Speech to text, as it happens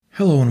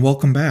Hello and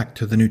welcome back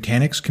to the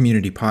Nutanix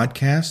Community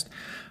Podcast.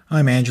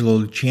 I'm Angelo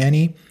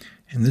Luciani,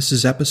 and this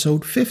is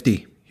episode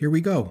 50. Here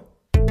we go.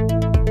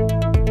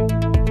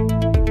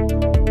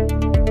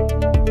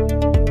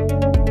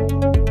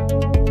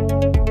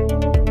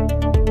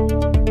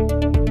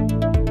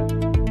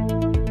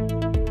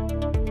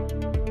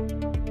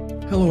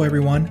 Hello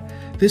everyone.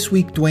 This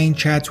week Dwayne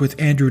chats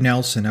with Andrew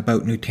Nelson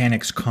about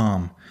Nutanix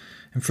Calm.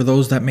 And for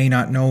those that may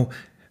not know,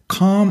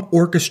 Calm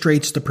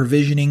orchestrates the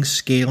provisioning,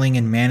 scaling,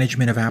 and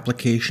management of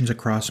applications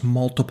across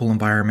multiple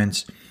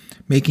environments,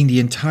 making the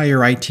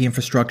entire IT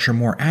infrastructure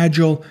more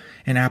agile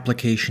and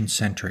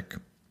application-centric.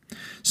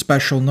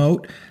 Special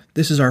note,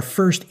 this is our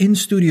first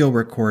in-studio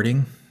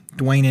recording.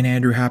 Dwayne and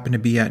Andrew happen to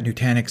be at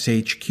Nutanix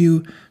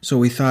HQ, so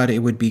we thought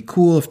it would be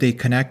cool if they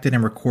connected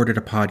and recorded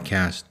a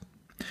podcast.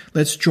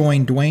 Let's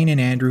join Dwayne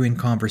and Andrew in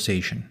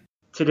conversation.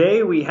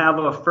 Today we have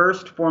a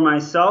first for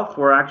myself.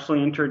 We're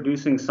actually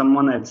introducing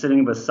someone that's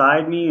sitting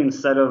beside me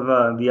instead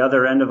of the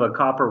other end of a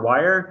copper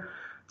wire.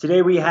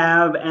 Today we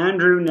have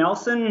Andrew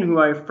Nelson, who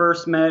I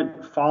first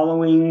met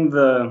following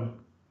the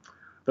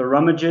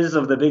rummages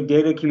of the big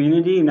data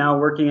community, now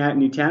working at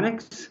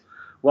Nutanix.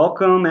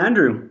 Welcome,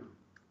 Andrew.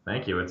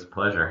 Thank you. It's a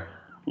pleasure.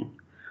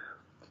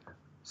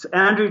 So,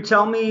 Andrew,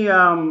 tell me,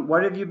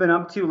 what have you been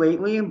up to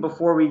lately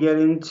before we get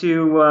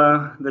into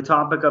the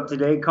topic of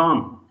today,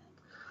 Calm?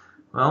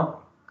 Well,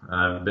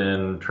 I've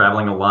been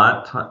traveling a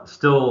lot,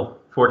 still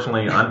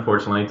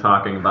unfortunately,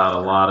 talking about a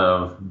lot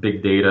of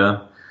big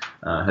data,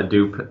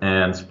 Hadoop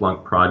and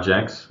Splunk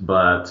projects,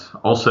 but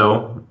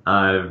also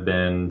I've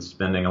been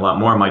spending a lot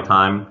more of my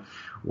time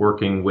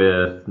working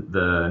with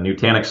the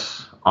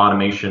Nutanix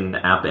automation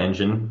app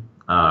engine,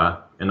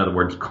 in other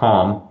words,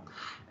 Calm,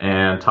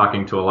 and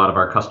talking to a lot of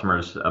our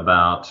customers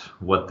about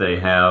what they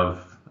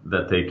have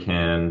that they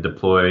can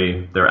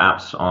deploy their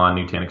apps on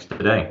Nutanix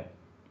today.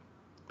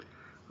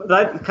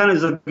 That kind of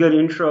is a good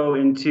intro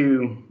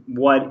into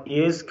what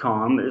is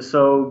Calm.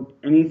 So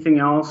anything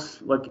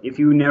else, like if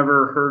you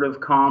never heard of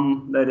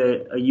Calm, that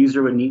a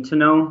user would need to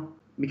know?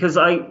 Because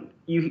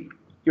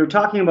you're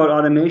talking about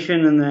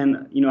automation, and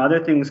then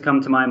other things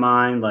come to my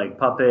mind like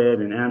Puppet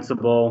and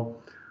Ansible.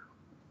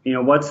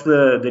 What's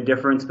the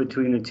difference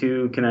between the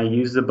two? Can I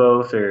use the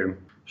both? Or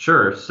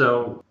Sure.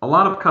 So a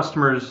lot of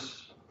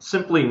customers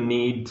simply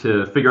need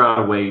to figure out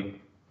a way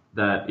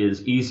that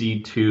is easy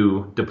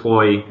to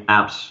deploy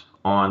apps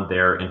on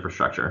their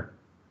infrastructure.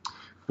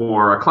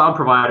 For a cloud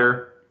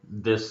provider,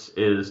 this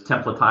is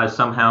templatized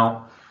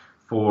somehow.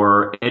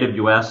 For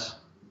AWS,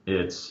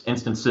 it's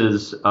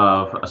instances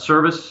of a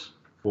service.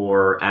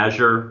 For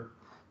Azure,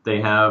 they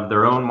have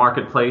their own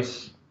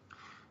marketplace.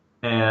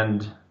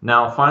 And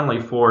now finally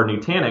for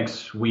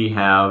Nutanix, we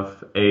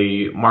have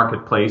a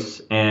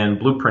marketplace and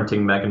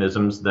blueprinting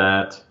mechanisms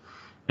that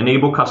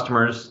enable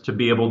customers to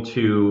be able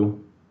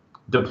to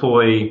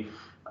deploy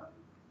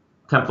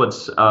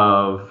templates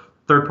of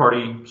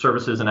third-party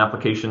services and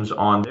applications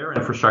on their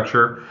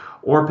infrastructure,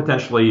 or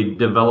potentially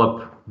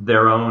develop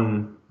their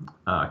own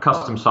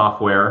custom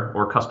software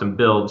or custom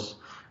builds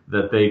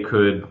that they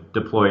could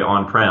deploy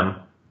on-prem.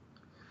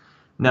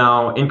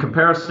 Now, in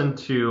comparison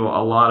to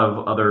a lot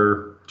of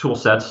other tool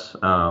sets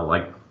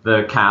like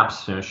the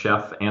CAPS,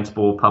 Chef,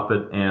 Ansible,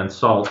 Puppet, and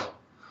Salt,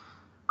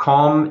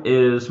 Calm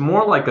is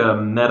more like a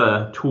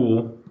meta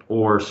tool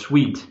or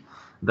suite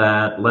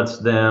that lets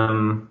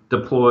them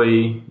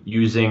deploy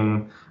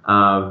using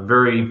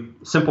very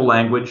simple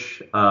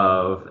language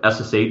of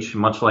SSH,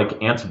 much like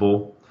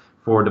Ansible,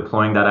 for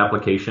deploying that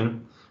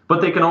application.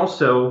 But they can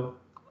also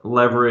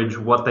leverage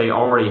what they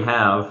already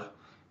have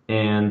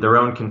in their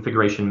own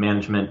configuration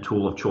management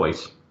tool of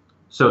choice.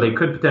 So they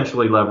could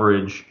potentially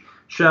leverage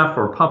Chef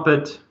or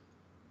Puppet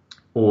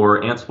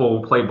or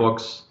Ansible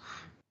playbooks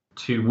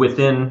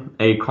within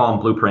a Calm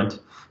blueprint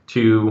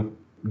to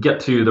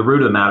get to the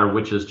root of the matter,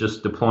 which is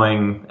just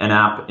deploying an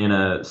app in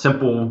a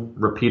simple,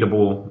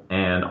 repeatable,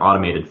 and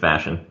automated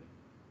fashion.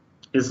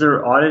 Is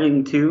there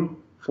auditing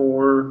too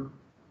for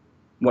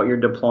what you're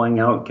deploying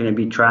out? Can it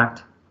be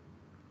tracked?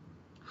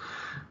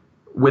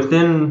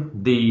 Within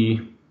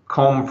the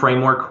Calm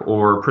framework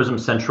or Prism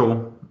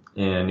Central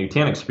in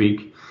Nutanix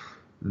speak,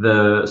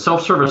 the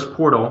self-service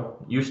portal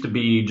used to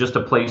be just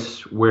a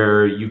place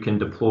where you can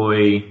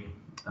deploy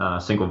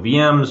single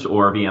VMs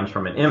or VMs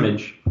from an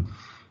image.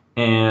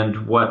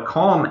 And what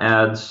Calm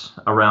adds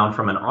around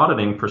from an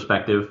auditing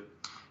perspective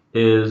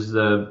is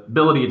the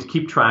ability to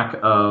keep track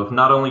of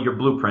not only your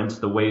blueprints,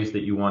 the ways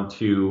that you want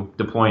to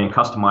deploy and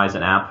customize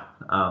an app,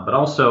 but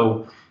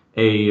also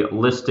a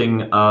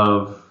listing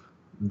of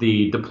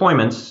the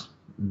deployments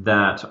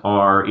that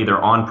are either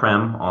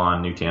on-prem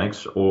on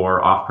Nutanix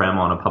or off-prem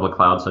on a public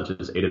cloud such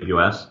as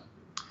AWS.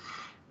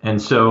 And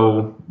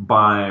so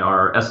by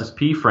our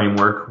SSP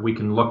framework, we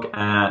can look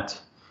at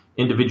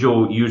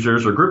individual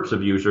users or groups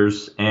of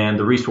users and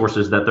the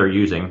resources that they're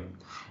using.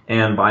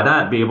 And by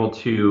that, be able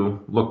to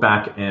look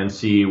back and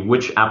see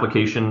which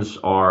applications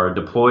are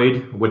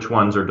deployed, which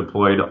ones are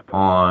deployed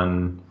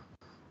on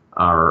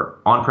our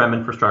on-prem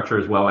infrastructure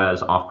as well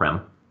as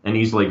off-prem, and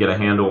easily get a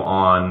handle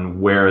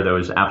on where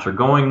those apps are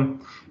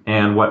going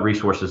and what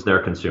resources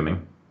they're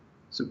consuming.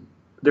 So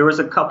there was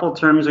a couple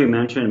terms we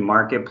mentioned,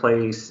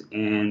 marketplace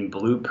and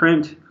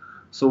blueprint.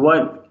 So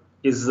what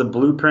is the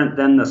blueprint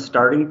then the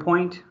starting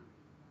point?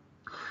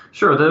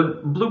 Sure.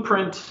 The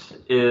blueprint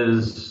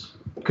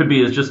could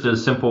be just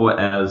as simple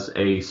as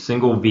a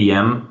single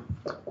VM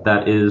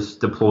that is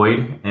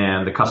deployed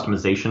and the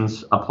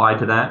customizations applied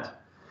to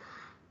that.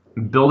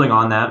 Building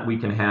on that, we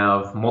can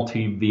have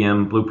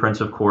multi-VM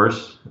blueprints, of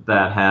course,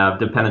 that have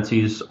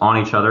dependencies on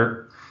each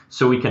other.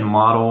 So we can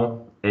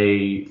model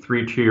a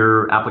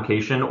 3-tier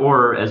application,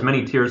 or as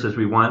many tiers as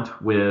we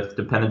want, with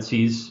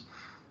dependencies,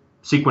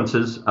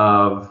 sequences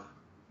of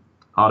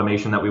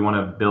automation that we want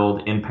to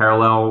build in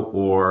parallel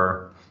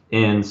or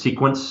in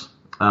sequence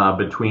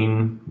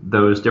between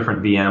those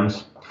different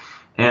VMs.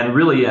 And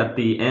really at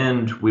the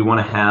end, we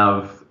want to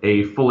have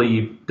a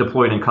fully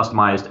deployed and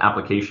customized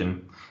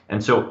application.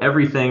 And so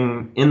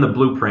everything in the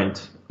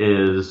blueprint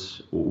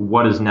is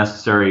what is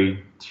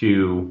necessary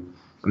to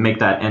make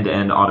that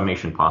end-to-end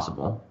automation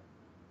possible.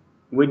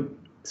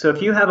 So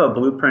if you have a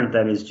blueprint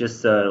that is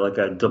just like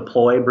a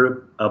deploy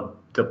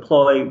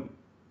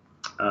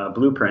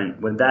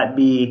blueprint, would that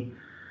be,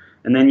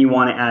 and then you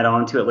want to add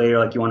on to it later,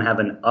 like you want to have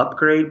an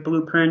upgrade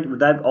blueprint, would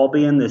that all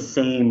be in the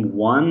same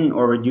one,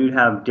 or would you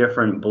have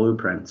different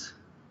blueprints?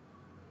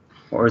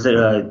 Or is it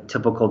a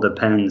typical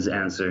depends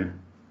answer?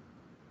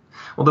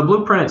 Well, the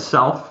blueprint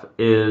itself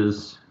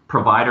is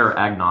provider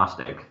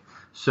agnostic.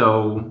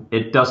 So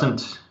it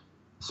doesn't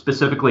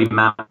specifically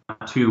map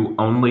to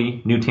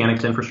only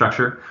Nutanix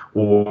infrastructure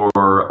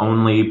or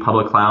only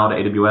public cloud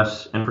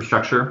AWS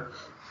infrastructure.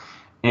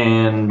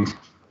 And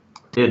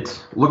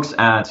it looks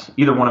at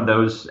either one of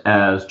those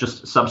as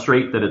just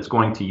substrate that it's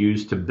going to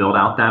use to build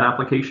out that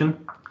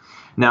application.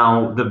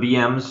 Now, the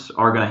VMs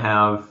are going to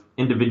have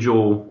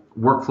individual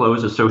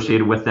workflows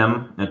associated with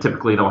them. And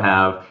typically, they'll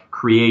have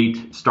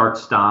create, start,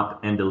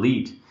 stop, and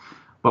delete.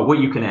 But what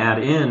you can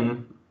add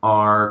in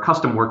are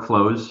custom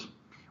workflows,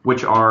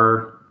 which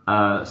are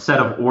a set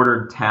of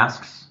ordered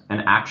tasks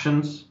and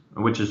actions,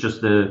 which is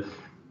just the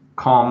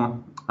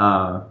Calm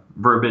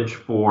verbiage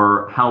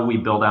for how we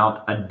build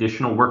out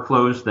additional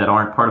workflows that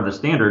aren't part of the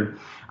standard.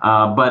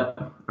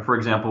 But for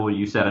example,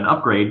 you said an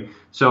upgrade.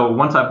 So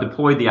once I've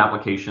deployed the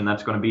application,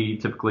 that's going to be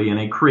typically in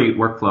a create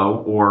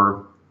workflow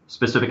or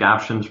specific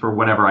options for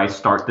whenever I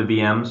start the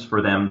VMs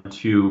for them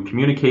to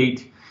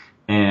communicate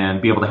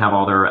and be able to have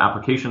all their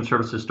application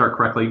services start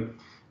correctly.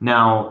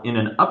 Now, in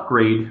an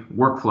upgrade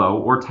workflow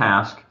or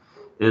task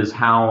is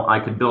how I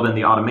could build in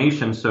the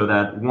automation so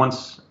that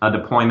once a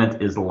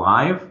deployment is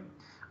live,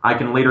 I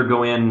can later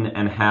go in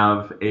and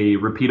have a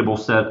repeatable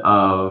set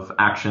of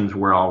actions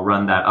where I'll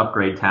run that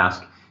upgrade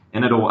task,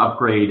 and it'll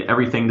upgrade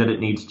everything that it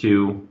needs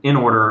to in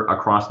order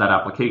across that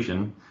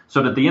application,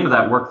 so that at the end of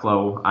that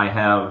workflow, I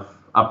have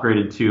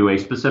upgraded to a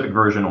specific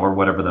version or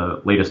whatever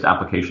the latest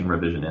application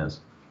revision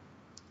is.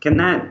 Can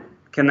that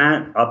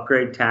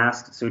upgrade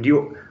task, so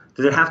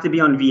does it have to be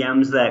on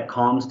VMs that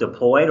Calm's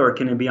deployed, or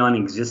can it be on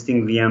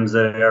existing VMs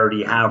that I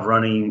already have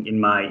running in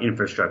my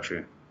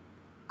infrastructure?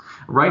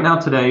 Right now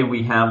today,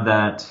 we have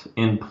that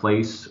in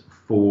place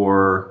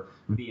for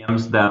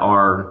VMs that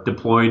are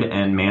deployed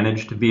and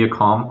managed via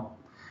Calm.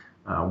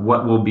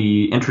 What we'll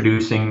be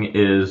introducing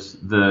is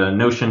the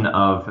notion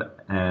of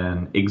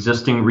an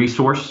existing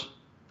resource.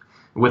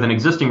 With an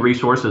existing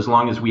resource, as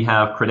long as we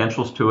have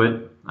credentials to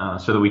it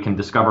so that we can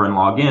discover and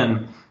log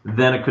in,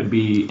 then it could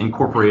be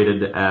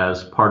incorporated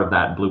as part of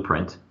that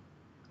blueprint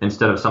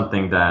instead of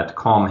something that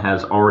Calm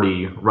has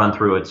already run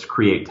through its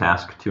create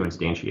task to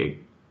instantiate.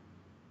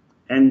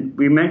 And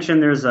we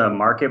mentioned there's a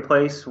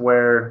marketplace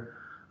where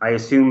I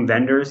assume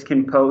vendors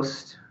can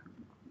post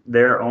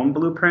their own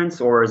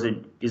blueprints, or is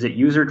it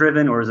user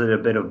driven, or is it a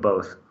bit of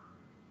both?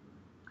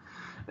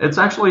 It's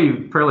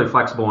actually fairly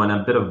flexible and a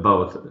bit of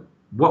both.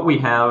 What we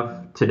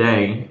have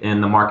today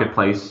in the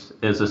marketplace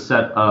is a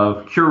set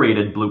of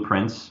curated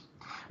blueprints,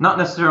 not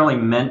necessarily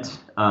meant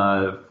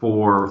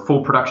for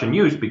full production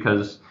use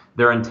because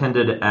they're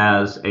intended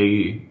as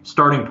a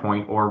starting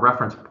point or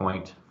reference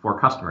point for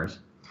customers.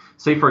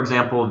 Say, for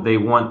example, they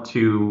want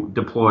to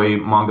deploy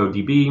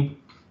MongoDB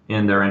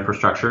in their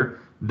infrastructure,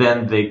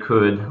 then they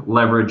could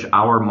leverage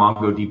our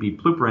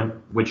MongoDB blueprint,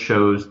 which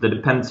shows the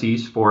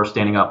dependencies for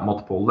standing up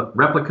multiple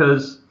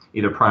replicas,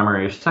 either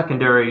primary or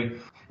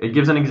secondary. It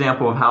gives an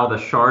example of how the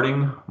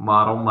sharding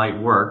model might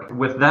work.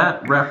 With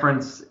that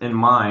reference in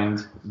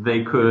mind,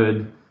 they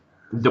could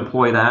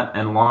deploy that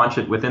and launch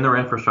it within their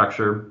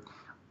infrastructure,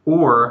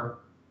 or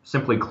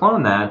simply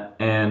clone that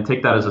and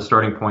take that as a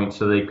starting point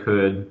so they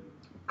could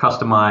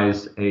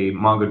customize a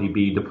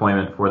MongoDB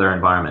deployment for their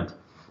environment.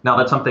 Now,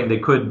 that's something they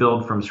could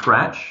build from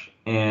scratch,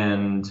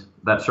 and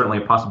that's certainly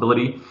a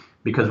possibility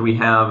because we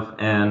have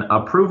an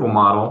approval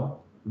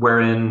model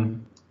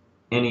wherein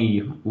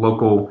any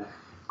local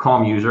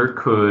Calm user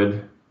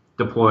could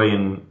deploy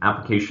an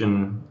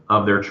application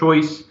of their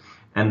choice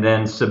and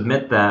then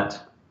submit that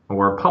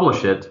or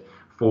publish it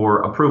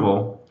for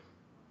approval.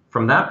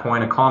 From that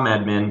point, a Calm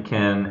admin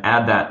can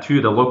add that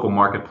to the local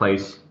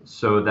marketplace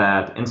so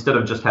that instead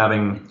of just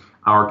having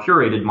our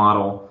curated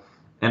model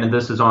and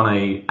this is on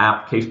a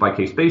app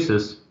case-by-case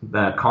basis,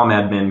 that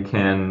COM-admin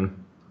can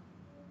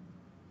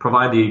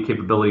provide the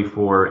capability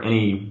for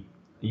any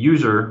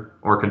user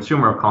or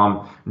consumer of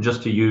COM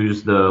just to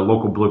use the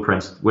local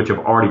blueprints which have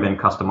already been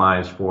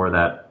customized for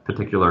that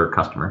particular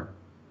customer.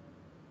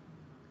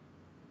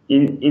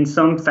 In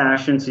some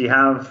fashion, so you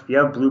have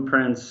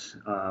blueprints.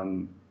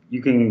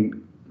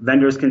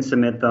 Vendors can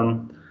submit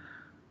them.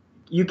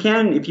 You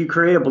can, if you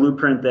create a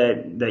blueprint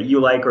that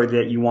you like or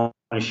that you want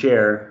to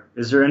share.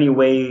 Is there any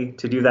way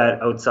to do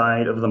that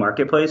outside of the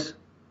marketplace?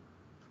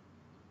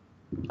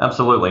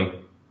 Absolutely.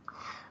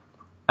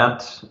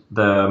 At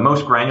the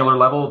most granular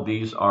level,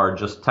 these are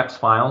just text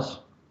files.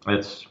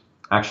 It's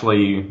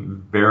actually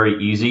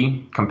very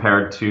easy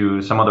compared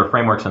to some other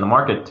frameworks in the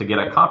market to get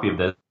a copy of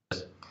this,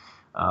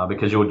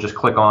 because you'll just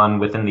click on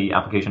within the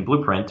application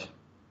blueprint,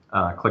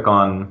 click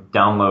on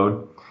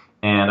download,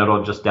 and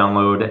it'll just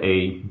download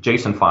a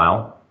JSON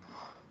file.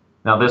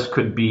 Now this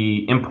could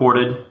be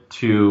imported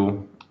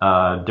to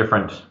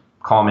different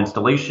COM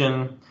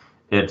installation.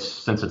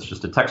 Since it's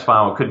just a text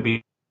file, it could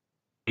be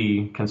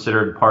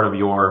considered part of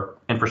your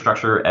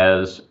infrastructure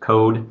as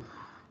code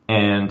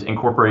and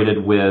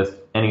incorporated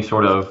with any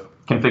sort of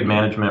config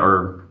management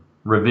or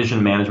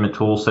revision management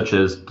tools such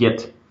as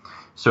Git,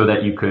 so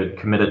that you could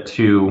commit it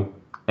to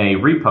a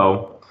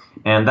repo,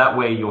 and that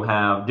way you'll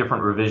have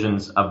different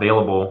revisions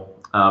available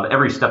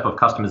every step of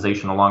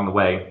customization along the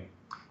way.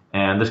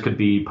 And this could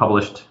be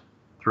published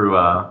through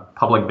a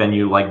public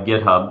venue like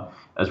GitHub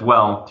as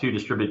well to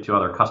distribute to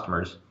other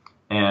customers.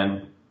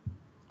 And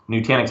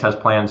Nutanix has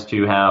plans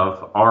to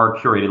have our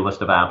curated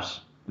list of apps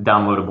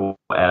downloadable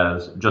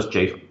as just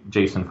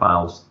JSON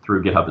files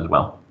through GitHub as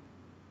well.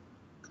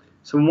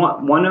 So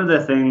one of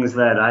the things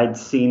that I'd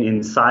seen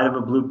inside of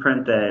a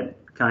blueprint that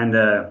kind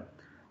of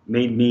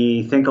made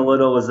me think a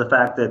little was the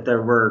fact that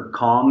there were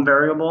COM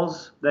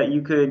variables that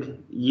you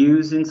could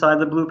use inside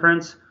the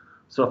blueprints.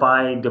 So if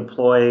I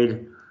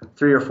deployed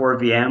 3 or 4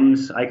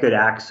 VMs, I could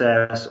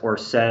access or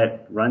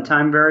set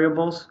runtime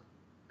variables.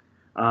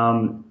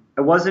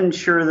 I wasn't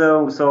sure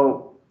though,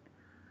 so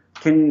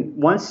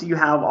once you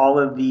have all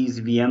of these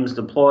VMs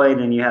deployed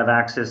and you have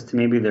access to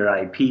maybe their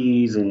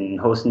IPs and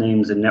host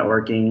names and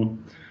networking,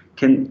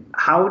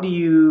 how do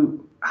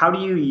you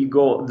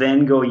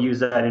go use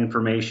that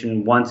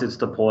information once it's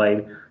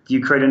deployed? Do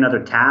you create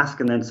another task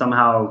and then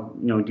somehow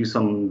do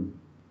some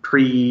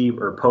pre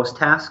or post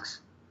tasks?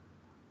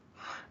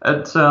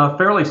 It's a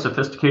fairly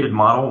sophisticated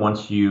model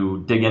once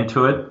you dig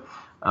into it,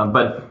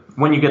 but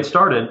when you get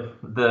started,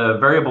 the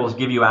variables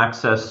give you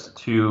access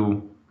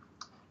to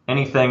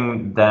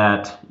anything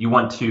that you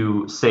want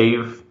to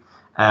save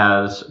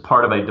as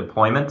part of a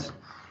deployment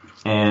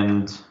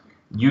and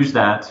use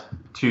that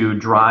to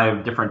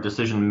drive different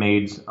decision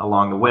made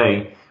along the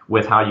way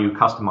with how you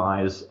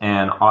customize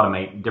and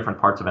automate different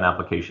parts of an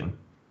application.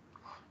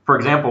 For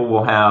example,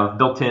 we'll have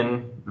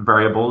built-in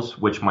variables,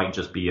 which might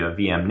just be a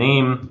VM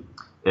name,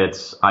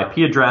 its IP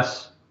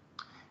address,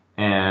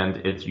 and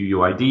its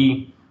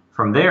UUID.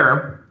 From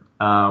there,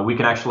 we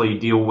can actually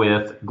deal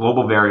with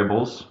global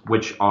variables,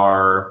 which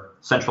are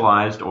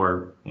centralized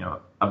or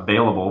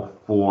available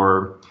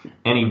for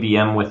any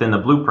VM within the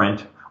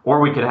blueprint, or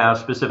we could have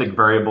specific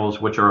variables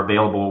which are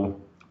available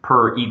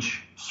per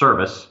each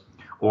service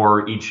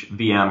or each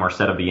VM or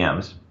set of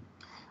VMs.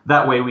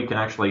 That way we can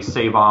actually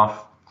save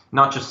off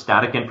not just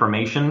static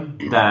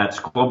information that's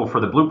global for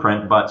the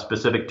blueprint, but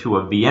specific to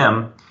a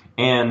VM,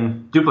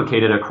 and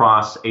duplicate it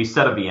across a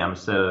set of VMs,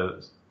 so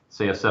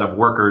say a set of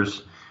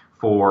workers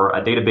for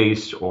a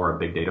database or a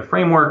big data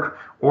framework,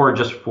 or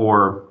just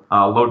for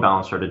a load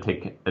balancer to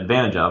take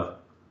advantage of.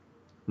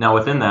 Now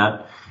within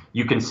that,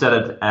 you can set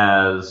it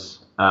as,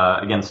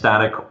 again,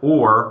 static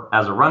or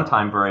as a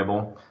runtime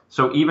variable.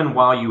 So even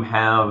while you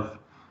have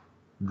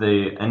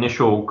the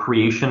initial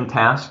creation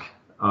task,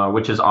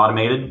 which is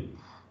automated,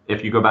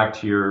 if you go back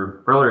to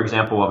your earlier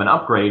example of an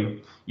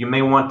upgrade, you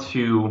may want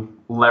to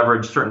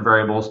leverage certain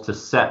variables to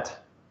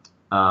set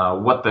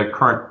what the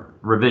current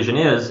revision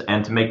is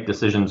and to make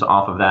decisions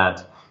off of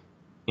that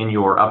in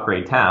your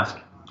upgrade task.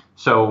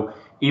 So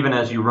even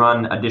as you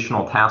run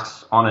additional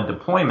tasks on a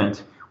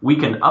deployment, we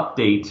can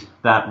update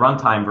that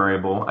runtime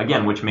variable,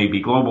 again, which may be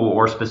global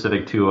or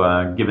specific to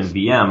a given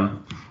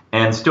VM,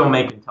 and still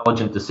make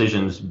intelligent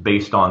decisions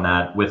based on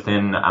that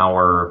within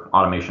our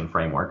automation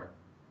framework.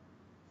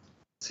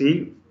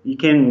 See, you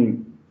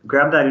can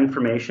grab that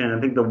information.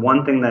 I think the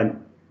one thing that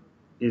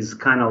is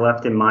kind of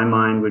left in my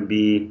mind would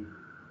be,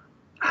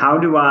 how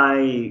do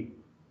I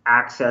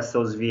access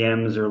those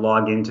VMs or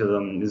log into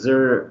them?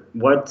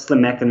 What's the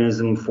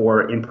mechanism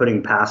for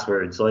inputting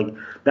passwords? Like,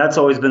 that's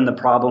always been the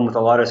problem with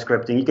a lot of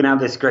scripting. You can have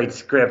this great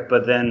script,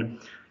 but then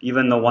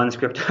even the one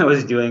script I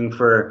was doing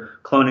for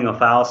cloning a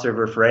file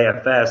server for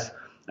AFS,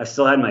 I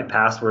still had my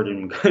password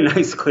in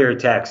nice clear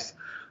text.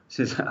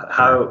 So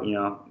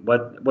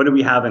what do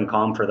we have in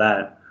COM for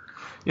that?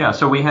 Yeah,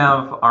 so we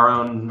have our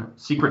own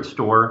secret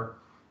store,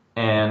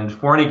 and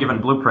for any given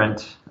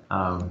blueprint,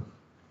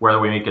 whether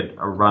we make it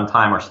a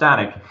runtime or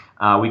static,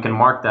 we can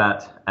mark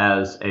that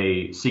as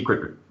a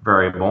secret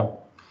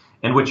variable,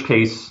 in which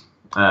case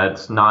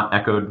It's not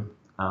echoed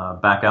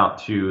back out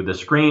to the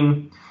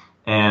screen.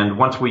 And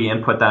once we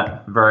input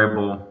that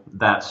variable,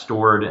 that's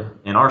stored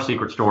in our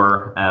secret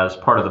store as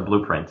part of the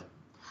blueprint.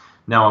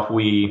 Now,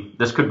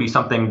 this could be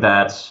something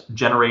that's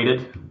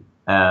generated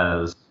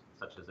as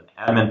such as an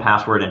admin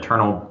password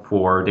internal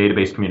for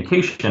database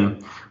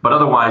communication, but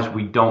otherwise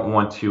we don't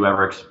want to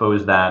ever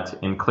expose that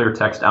in clear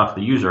text out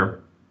to the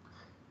user.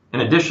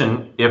 In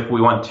addition, if we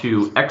want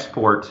to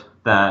export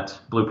that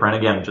blueprint,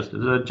 again, just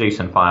as a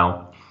JSON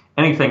file,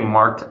 anything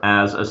marked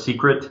as a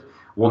secret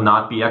will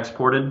not be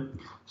exported.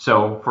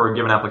 So for a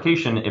given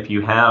application, if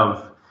you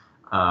have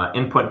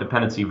input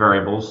dependency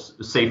variables,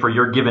 say for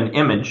your given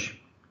image,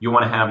 you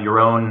want to have your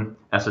own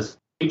SSH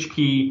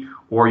key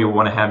or you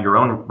want to have your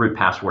own root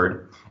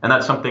password. And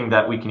that's something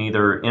that we can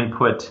either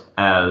input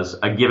as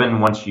a given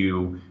once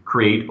you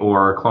create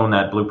or clone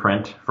that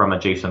blueprint from a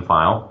JSON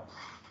file.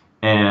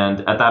 And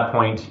at that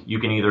point, you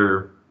can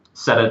either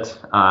set it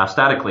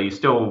statically,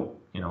 still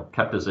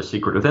kept as a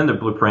secret within the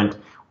blueprint,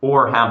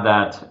 or have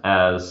that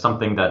as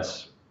something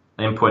that's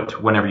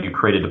input whenever you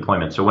create a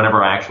deployment. So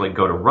whenever I actually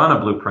go to run a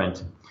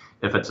blueprint,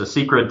 if it's a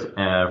secret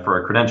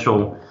for a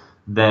credential,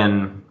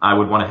 then I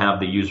would want to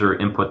have the user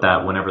input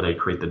that whenever they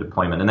create the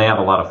deployment. And they have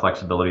a lot of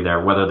flexibility there,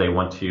 whether they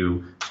want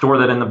to store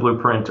that in the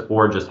blueprint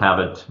or just have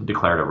it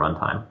declared at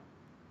runtime.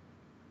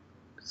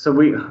 So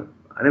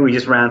I think we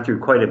just ran through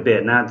quite a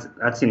bit, and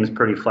that seems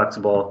pretty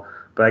flexible.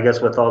 But I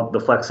guess with all the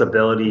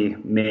flexibility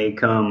may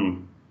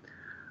come,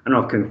 I don't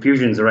know if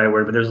confusion is the right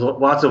word, but there's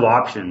lots of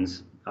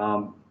options.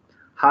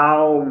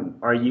 How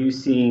are you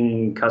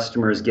seeing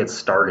customers get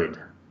started?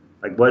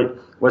 Like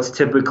what's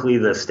typically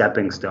the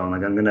stepping stone?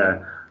 Like I'm going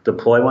to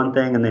deploy one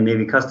thing and then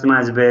maybe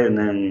customize a bit and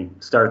then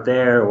start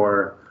there,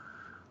 or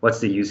what's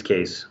the use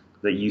case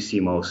that you see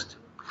most?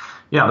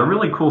 Yeah, the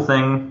really cool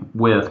thing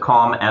with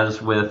Calm,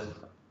 as with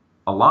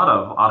a lot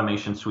of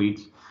automation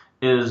suites,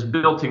 is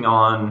building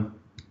on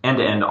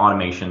end-to-end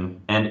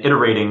automation and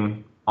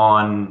iterating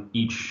on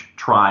each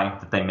try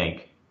that they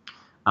make.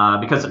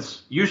 Because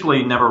it's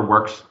usually never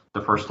works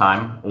the first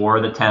time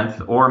or the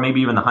 10th or maybe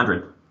even the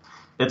 100th.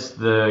 It's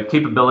the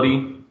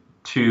capability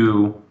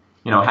to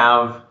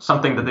have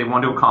something that they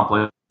want to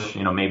accomplish.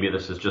 Maybe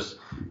this is just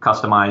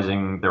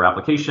customizing their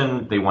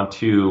application. They want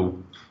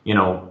to,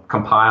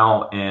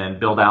 compile and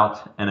build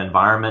out an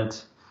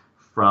environment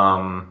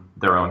from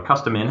their own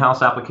custom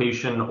in-house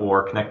application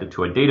or connect it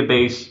to a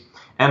database.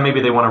 And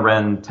maybe they want to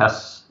run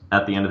tests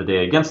at the end of the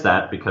day against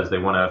that because they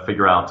want to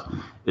figure out,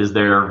 is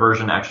their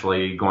version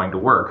actually going to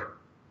work?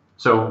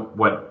 So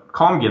what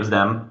Calm gives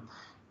them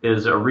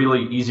is a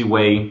really easy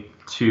way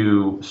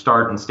to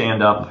start and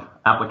stand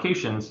up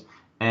applications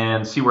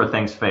and see where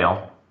things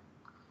fail.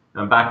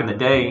 Back in the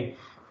day,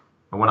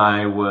 when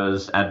I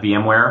was at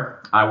VMware,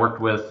 I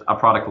worked with a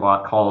product a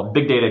lot called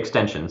Big Data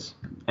Extensions.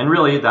 And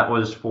really, that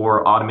was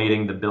for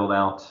automating the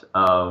build-out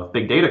of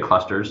big data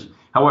clusters.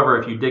 However,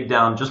 if you dig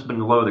down just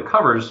below the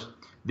covers,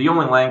 the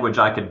only language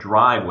I could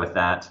drive with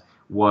that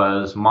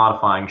was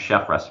modifying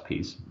Chef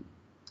recipes.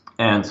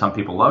 And some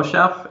people love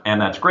Chef,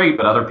 and that's great,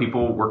 but other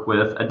people work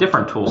with a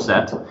different tool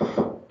set.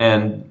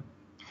 And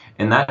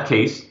in that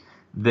case,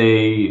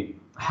 they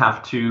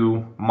have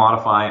to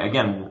modify,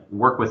 again,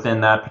 work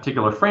within that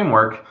particular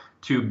framework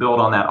to build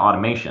on that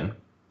automation.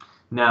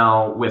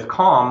 Now, with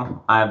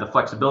Calm, I have the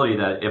flexibility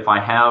that if I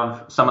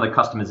have some of the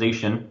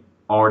customization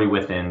already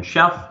within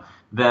Chef,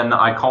 then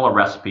I call a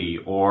recipe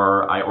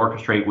or I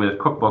orchestrate with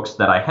cookbooks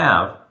that I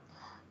have.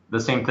 The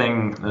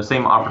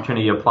same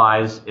opportunity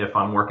applies if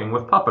I'm working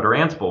with Puppet or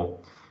Ansible.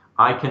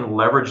 I can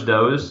leverage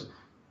those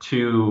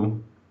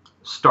to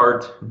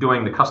start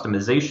doing the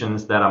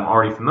customizations that I'm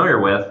already familiar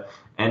with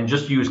and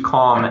just use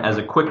Calm as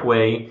a quick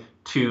way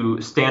to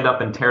stand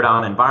up and tear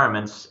down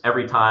environments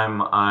every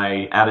time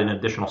I add an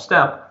additional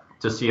step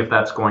to see if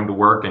that's going to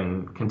work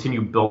and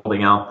continue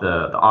building out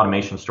the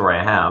automation story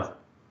I have.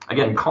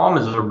 Again, Calm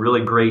is a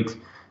really great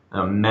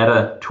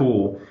meta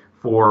tool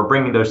for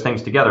bringing those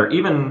things together.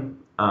 Even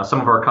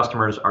some of our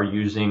customers are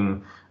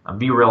using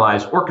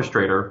vRealize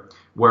Orchestrator,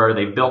 where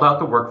they build out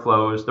the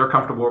workflows. They're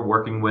comfortable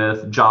working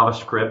with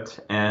JavaScript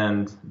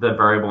and the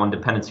variable and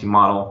dependency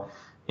model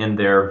in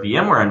their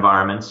VMware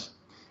environments,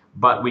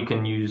 but we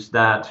can use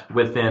that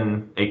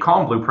within a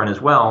Calm blueprint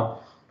as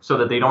well so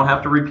that they don't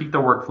have to repeat the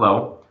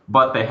workflow,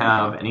 but they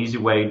have an easy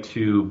way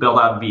to build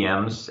out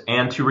VMs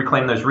and to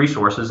reclaim those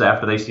resources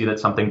after they see that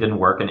something didn't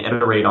work and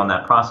iterate on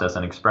that process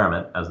and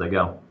experiment as they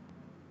go.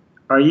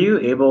 Are you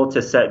able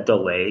to set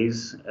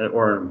delays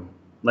or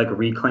like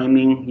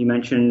reclaiming? You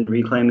mentioned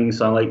reclaiming,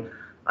 so like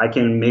I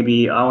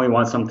only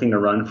want something to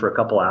run for a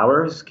couple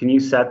hours. Can you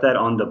set that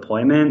on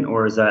deployment,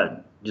 or is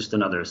that just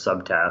another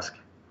subtask?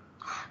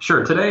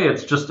 Sure. Today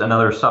it's just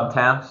another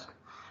subtask.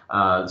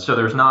 So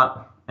there's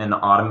not an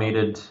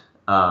automated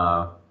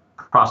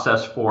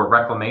process for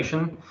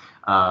reclamation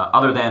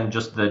other than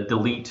just the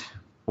delete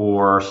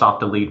or soft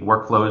delete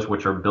workflows,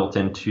 which are built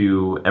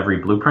into every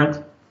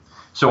blueprint.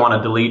 So on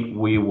a delete,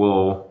 we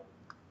will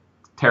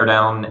tear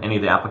down any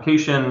of the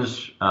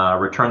applications,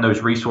 return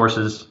those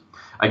resources.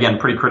 Again,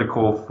 pretty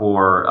critical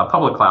for a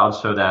public cloud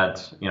so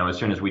that, as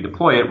soon as we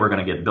deploy it, we're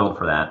going to get billed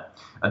for that.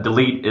 A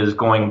delete is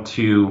going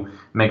to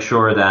make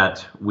sure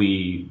that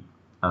we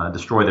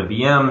destroy the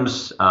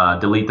VMs,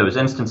 delete those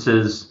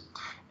instances,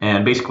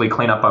 and basically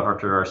clean up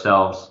after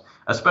ourselves,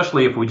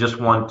 especially if we just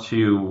want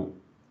to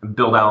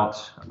build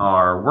out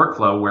our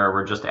workflow where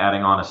we're just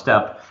adding on a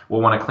step. We'll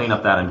want to clean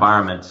up that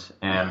environment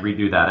and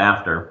redo that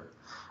after.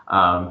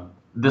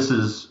 This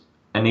is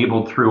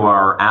enabled through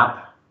our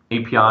app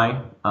API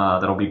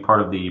that'll be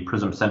part of the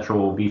Prism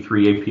Central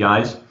v3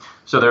 APIs.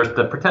 So there's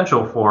the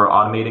potential for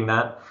automating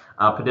that.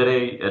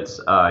 Today, it's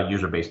a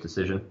user-based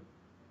decision.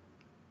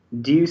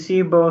 Do you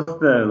see both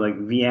the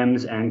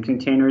VMs and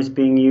containers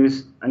being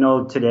used? I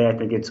know today I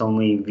think it's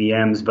only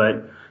VMs,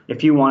 but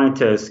if you wanted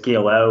to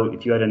scale out,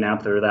 if you had an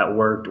app there that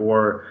worked,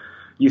 or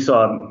you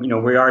saw,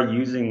 we are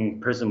using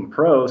Prism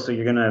Pro, so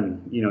you're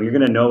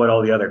gonna know what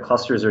all the other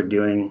clusters are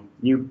doing.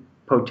 You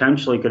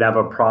potentially could have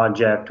a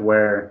project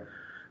where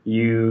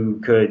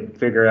you could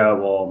figure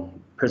out, well,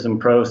 Prism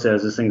Pro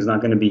says this thing's not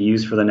going to be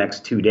used for the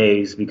next 2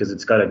 days because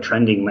it's got a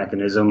trending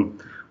mechanism.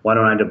 Why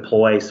don't I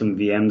deploy some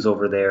VMs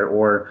over there,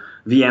 or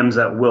VMs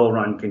that will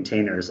run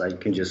containers? I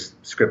can just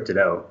script it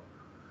out.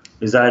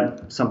 Is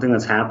that something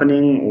that's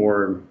happening,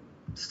 or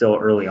still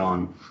early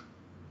on?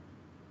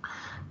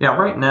 Yeah,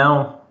 right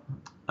now.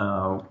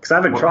 Because I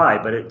haven't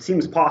tried, but it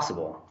seems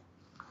possible.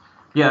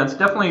 Yeah, it's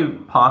definitely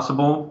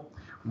possible.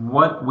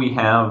 What we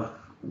have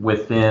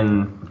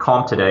within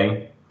Calm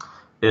today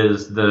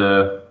is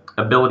the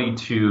ability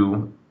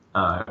to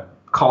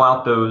call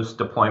out those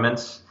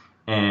deployments,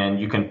 and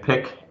you can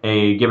pick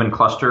a given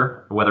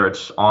cluster, whether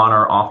it's on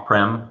or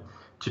off-prem,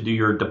 to do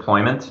your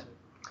deployment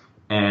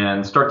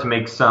and start to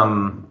make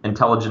some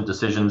intelligent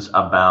decisions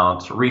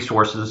about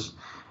resources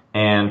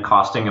and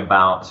costing,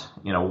 about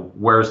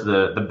where's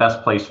the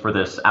best place for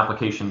this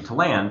application to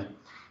land.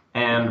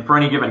 And for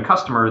any given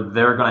customer,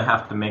 they're going to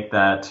have to make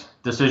that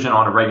decision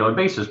on a regular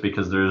basis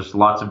because there's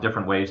lots of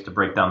different ways to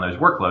break down those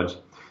workloads.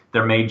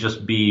 There may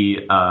just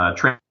be a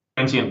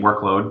transient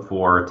workload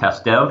for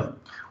test dev,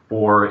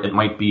 or it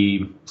might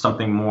be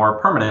something more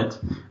permanent,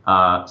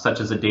 such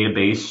as a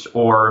database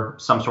or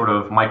some sort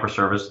of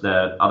microservice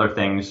that other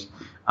things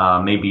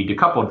may be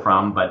decoupled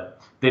from,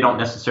 but they don't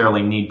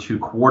necessarily need to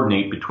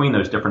coordinate between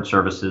those different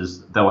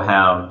services. They'll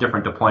have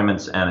different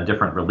deployments and a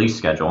different release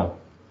schedule.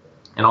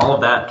 And all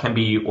of that can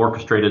be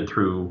orchestrated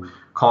through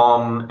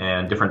Calm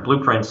and different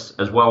blueprints,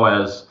 as well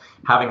as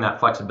having that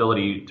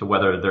flexibility to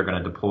whether they're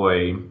going to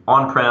deploy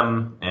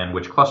on-prem and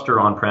which cluster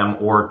on-prem,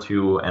 or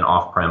to an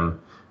off-prem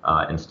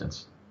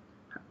instance.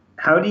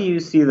 How do you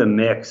see the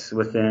mix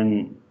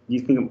within? Do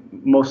you think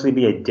it mostly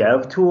be a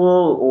dev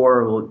tool,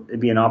 or will it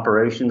be an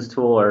operations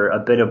tool, or a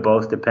bit of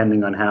both,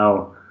 depending on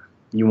how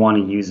you want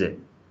to use it?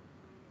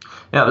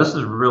 Yeah, this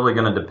is really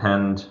going to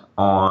depend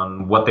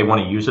on what they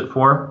want to use it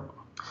for.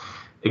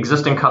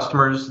 Existing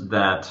customers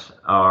that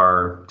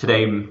are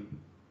today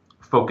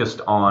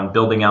focused on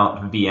building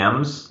out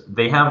VMs,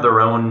 they have their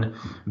own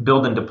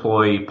build and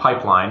deploy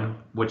pipeline,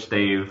 which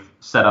they've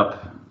set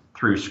up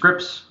through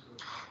scripts.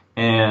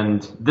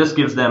 And this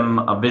gives them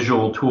a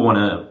visual tool and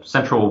a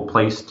central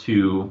place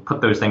to put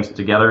those things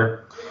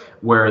together,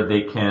 where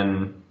they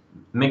can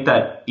make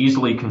that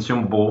easily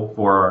consumable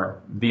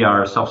via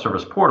our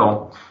self-service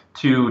portal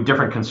to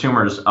different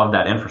consumers of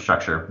that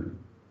infrastructure.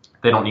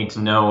 They don't need to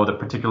know the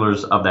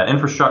particulars of that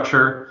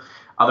infrastructure,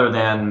 other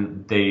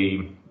than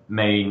they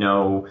may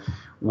know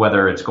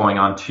whether it's going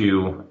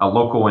onto a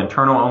local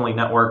internal only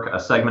network, a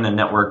segmented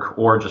network,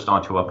 or just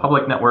onto a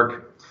public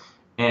network,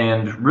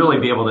 and really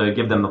be able to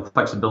give them the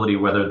flexibility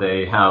whether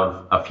they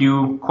have a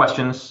few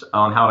questions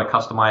on how to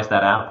customize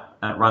that app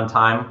at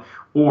runtime,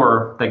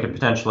 or they could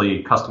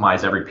potentially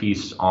customize every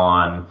piece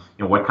on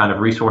what kind of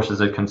resources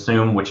it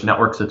consumes, which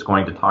networks it's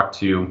going to talk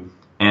to,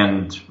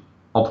 and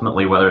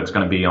ultimately whether it's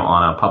going to be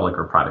on a public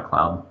or private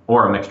cloud,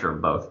 or a mixture of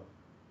both.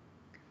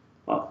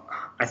 Well,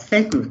 I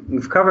think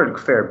we've covered a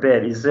fair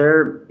bit. Is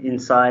there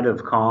inside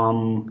of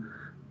Calm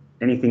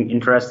anything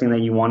interesting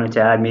that you wanted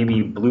to add?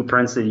 Maybe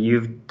blueprints that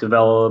you've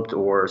developed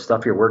or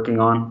stuff you're working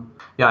on?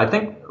 Yeah, I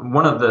think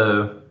one of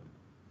the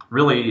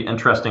really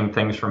interesting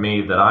things for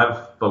me that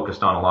I've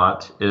focused on a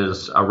lot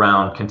is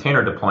around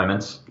container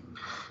deployments.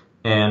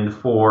 And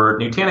for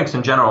Nutanix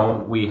in general,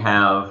 we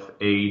have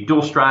a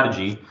dual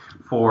strategy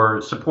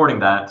for supporting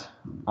that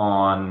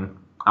on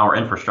our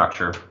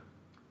infrastructure.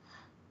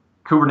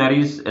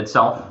 Kubernetes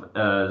itself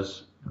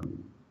is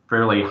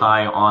fairly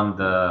high on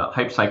the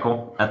hype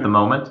cycle at the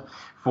moment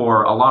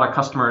for a lot of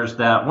customers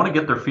that want to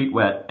get their feet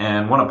wet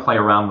and want to play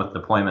around with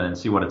deployment and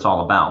see what it's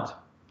all about.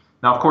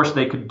 Now, of course,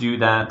 they could do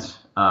that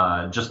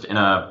just in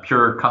a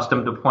pure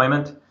custom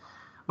deployment.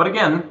 But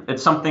again,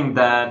 it's something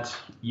that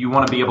you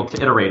want to be able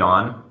to iterate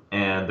on,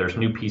 and there's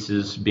new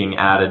pieces being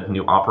added,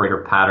 new operator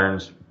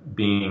patterns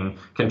being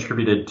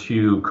contributed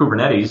to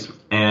Kubernetes,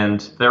 and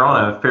they're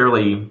on a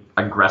fairly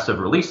aggressive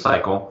release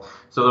cycle.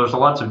 So there's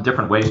lots of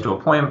different ways to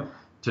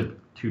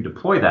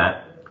deploy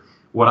that.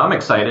 What I'm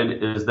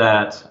excited is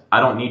that I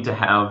don't need to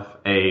have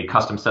a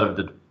custom set of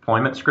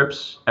deployment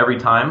scripts every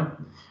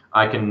time.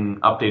 I can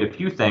update a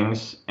few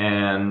things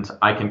and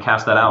I can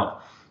cast that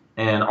out.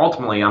 And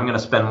ultimately, I'm going to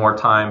spend more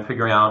time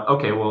figuring out,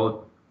 okay,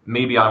 well,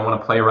 maybe I want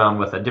to play around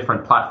with a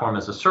different platform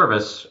as a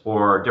service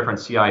or different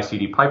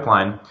CI/CD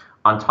pipeline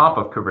on top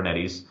of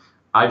Kubernetes.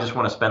 I just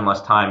want to spend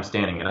less time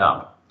standing it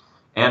up.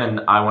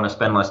 And I want to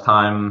spend less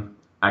time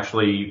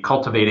actually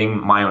cultivating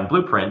my own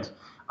blueprint.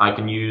 I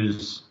can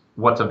use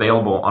what's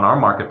available on our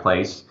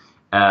marketplace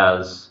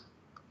as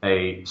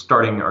a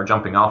starting or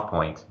jumping off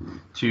point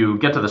to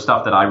get to the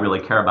stuff that I really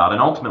care about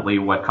and ultimately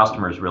what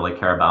customers really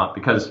care about.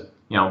 Because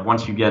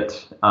once you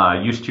get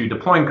used to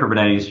deploying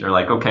Kubernetes, you're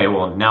like, okay,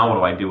 well, now what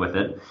do I do with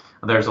it?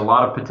 There's a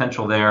lot of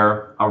potential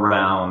there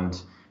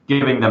around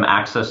giving them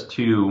access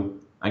to,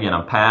 again,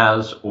 a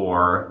PaaS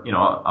or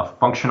a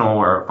functional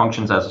or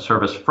functions as a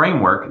service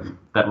framework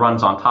that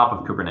runs on top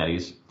of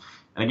Kubernetes.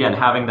 And again,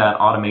 having that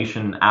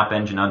automation app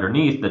engine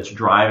underneath that's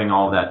driving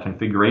all that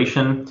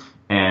configuration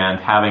and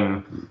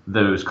having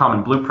those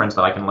common blueprints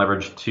that I can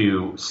leverage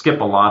to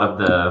skip a lot of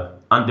the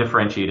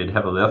undifferentiated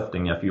heavy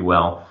lifting, if you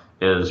will,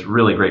 is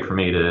really great for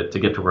me to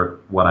get to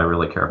work what I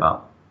really care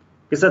about.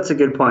 I guess that's a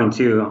good point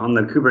too. On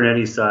the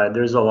Kubernetes side,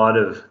 there's a lot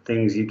of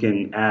things you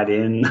can add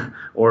in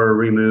or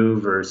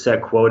remove or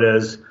set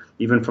quotas.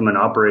 Even from an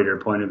operator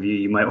point of view,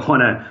 you might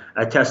want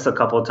to test a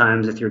couple of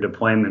times with your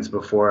deployments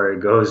before it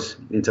goes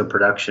into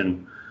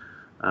production.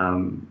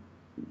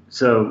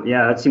 So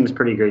yeah, that seems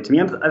pretty great to me.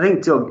 I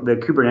think the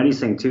Kubernetes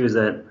thing too is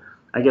that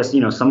I guess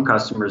some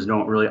customers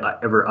don't really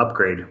ever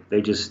upgrade.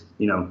 They just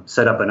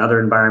set up another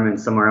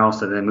environment somewhere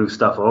else and then move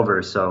stuff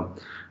over. So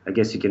I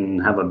guess you can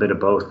have a bit of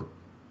both.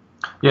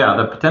 Yeah,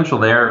 the potential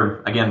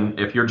there, again,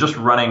 if you're just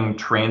running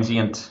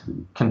transient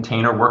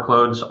container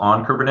workloads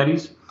on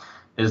Kubernetes,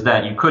 is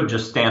that you could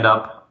just stand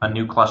up a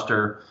new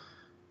cluster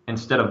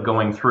instead of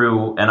going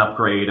through an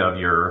upgrade of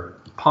your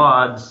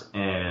pods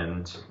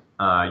and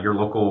your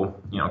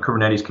local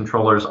Kubernetes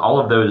controllers, all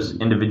of those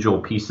individual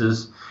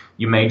pieces.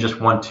 You may just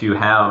want to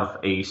have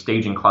a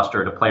staging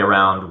cluster to play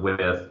around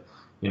with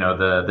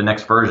the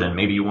next version.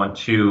 Maybe you want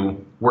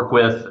to work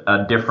with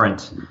a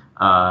different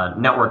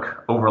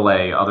network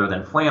overlay other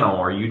than Flannel,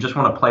 or you just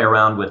want to play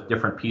around with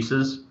different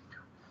pieces.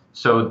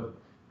 So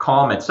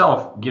Calm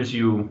itself gives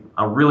you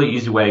a really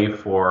easy way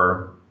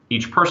for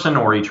each person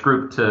or each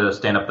group to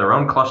stand up their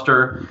own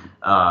cluster.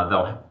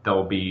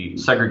 They'll be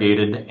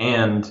segregated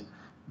and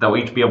they'll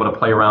each be able to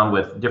play around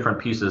with different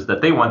pieces that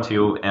they want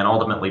to and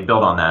ultimately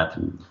build on that.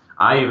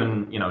 I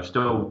even,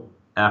 still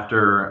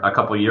after a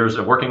couple of years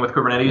of working with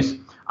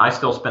Kubernetes, I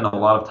still spend a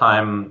lot of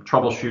time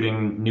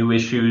troubleshooting new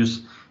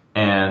issues.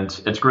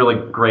 And it's really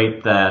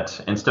great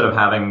that instead of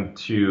having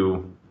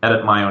to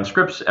edit my own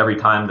scripts every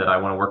time that I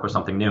want to work with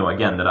something new,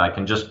 again, that I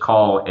can just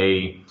call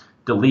a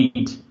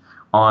delete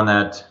on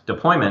that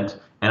deployment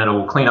and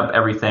it'll clean up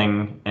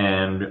everything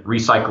and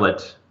recycle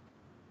it,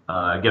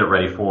 get it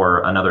ready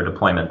for another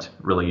deployment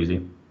really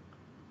easy.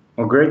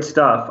 Well, great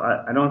stuff.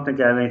 I don't think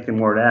I have anything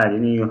more to add.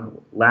 Any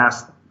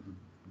last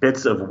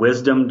bits of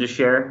wisdom to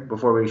share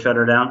before we shut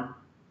her down?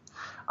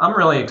 I'm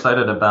really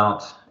excited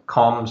about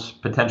Calm's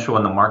potential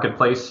in the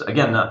marketplace.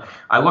 Again,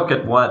 I look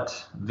at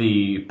what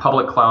the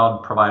public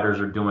cloud providers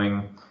are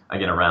doing,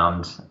 again,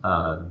 around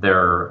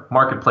their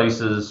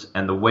marketplaces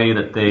and the way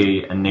that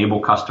they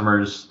enable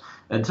customers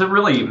to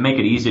really make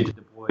it easy to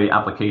deploy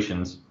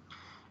applications.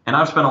 And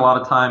I've spent a lot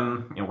of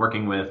time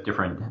working with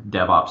different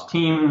DevOps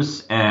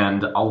teams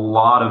and a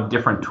lot of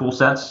different tool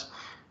sets.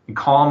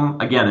 Calm,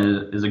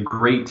 again, is a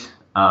great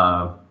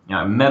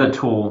meta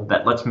tool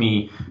that lets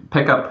me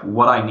pick up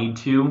what I need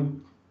to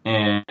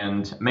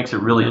and makes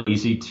it really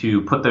easy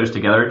to put those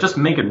together. Just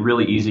make it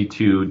really easy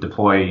to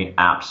deploy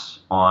apps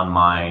on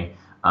my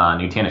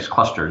Nutanix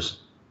clusters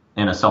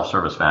in a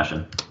self-service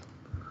fashion.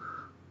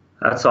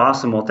 That's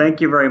awesome. Well, thank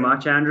you very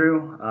much,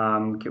 Andrew.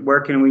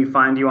 Where can we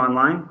find you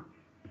online?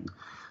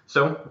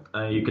 So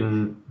you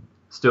can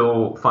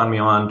still find me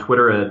on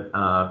Twitter at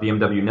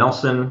VMW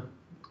Nelson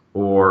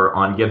or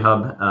on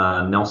GitHub,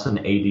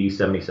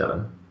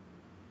 NelsonAD77.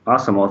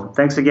 Awesome. Well,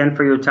 thanks again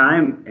for your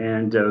time,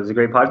 and it was a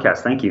great podcast.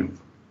 Thank you.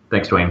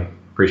 Thanks, Dwayne.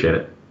 Appreciate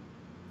it.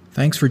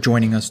 Thanks for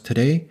joining us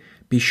today.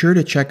 Be sure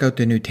to check out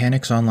the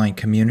Nutanix online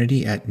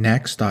community at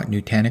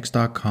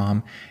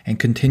next.nutanix.com and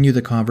continue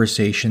the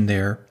conversation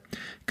there.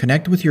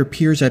 Connect with your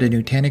peers at a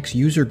Nutanix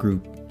user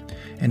group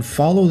and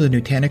follow the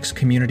Nutanix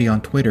community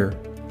on Twitter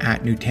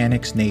at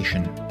Nutanix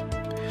Nation.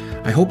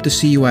 I hope to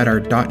see you at our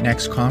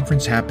 .next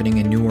conference happening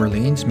in New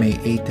Orleans, May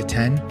 8 to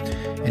 10.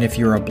 And if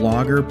you're a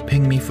blogger,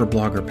 ping me for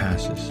blogger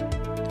passes.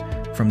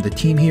 From the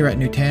team here at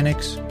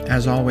Nutanix,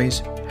 as always,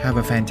 have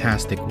a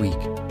fantastic week.